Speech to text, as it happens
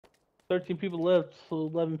13 people left, so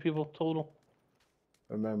 11 people total.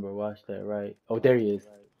 Remember, watch that right. Oh, there he is.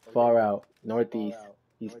 Far out, northeast.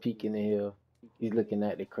 He's peeking the hill. He's looking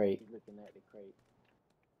at the crate.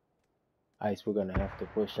 Ice, we're gonna have to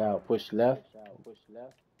push out. Push left.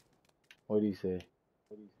 What do you say?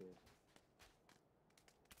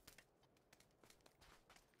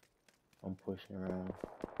 I'm pushing around.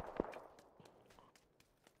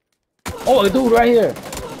 Oh, a dude right here.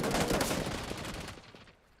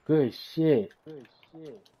 Good shit.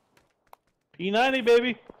 P90,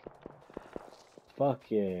 baby. Fuck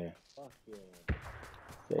yeah.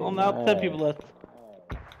 Oh, now 10 people left.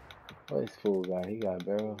 What this fool got? He got a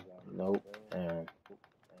barrel? Nope. Damn.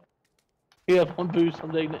 He has 1 boost.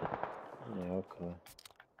 I'm taking it. Yeah, okay.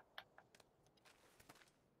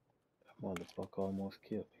 That motherfucker almost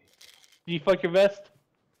killed me. Did you fuck your vest?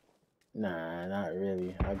 Nah, not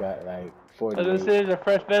really. I got like 40. I was gonna say there's a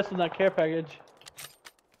fresh vest in that care package.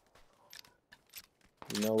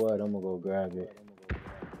 You know what? I'm gonna go grab it.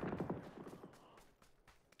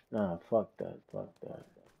 Nah, fuck that.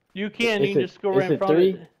 You can just go right in front of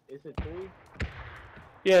it. It's a 3?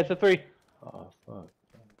 Yeah, it's a 3. Oh, fuck.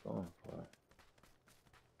 I'm going for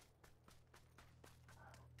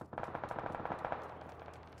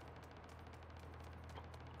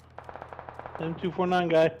it. M249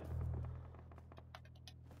 guy.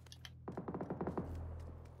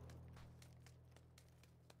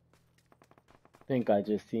 I think I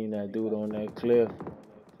just seen that dude on that cliff.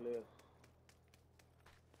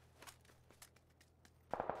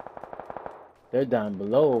 They're down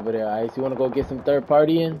below over there, Ice. You wanna go get some third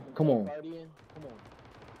party in? Come on.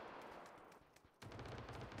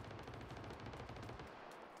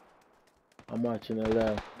 I'm watching the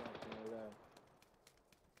left.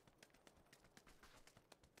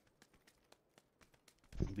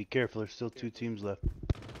 Be careful, there's still 2 teams left.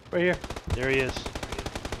 Right here. There he is.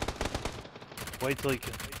 Wait till he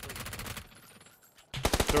can.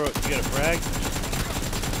 Throw it. You got a frag?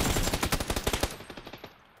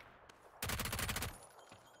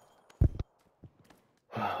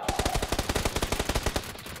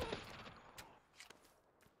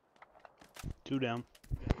 Two down.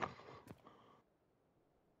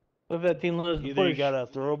 If that team loses, Either you got a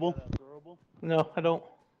throwable? No, I don't.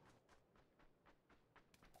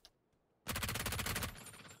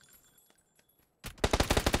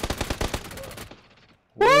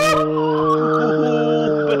 Whoa,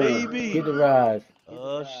 baby! Get the rise.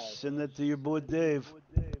 Send that to your boy Dave.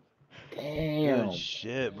 Damn. Good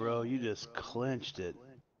shit, bro. You just clinched it.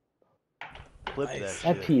 Flip that shit.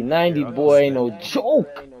 That P90 boy ain't no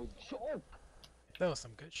joke. That was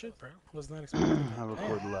some good shit, bro. Was not expecting that. I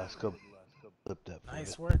recorded the last couple. Flip that.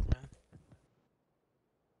 Nice work, man.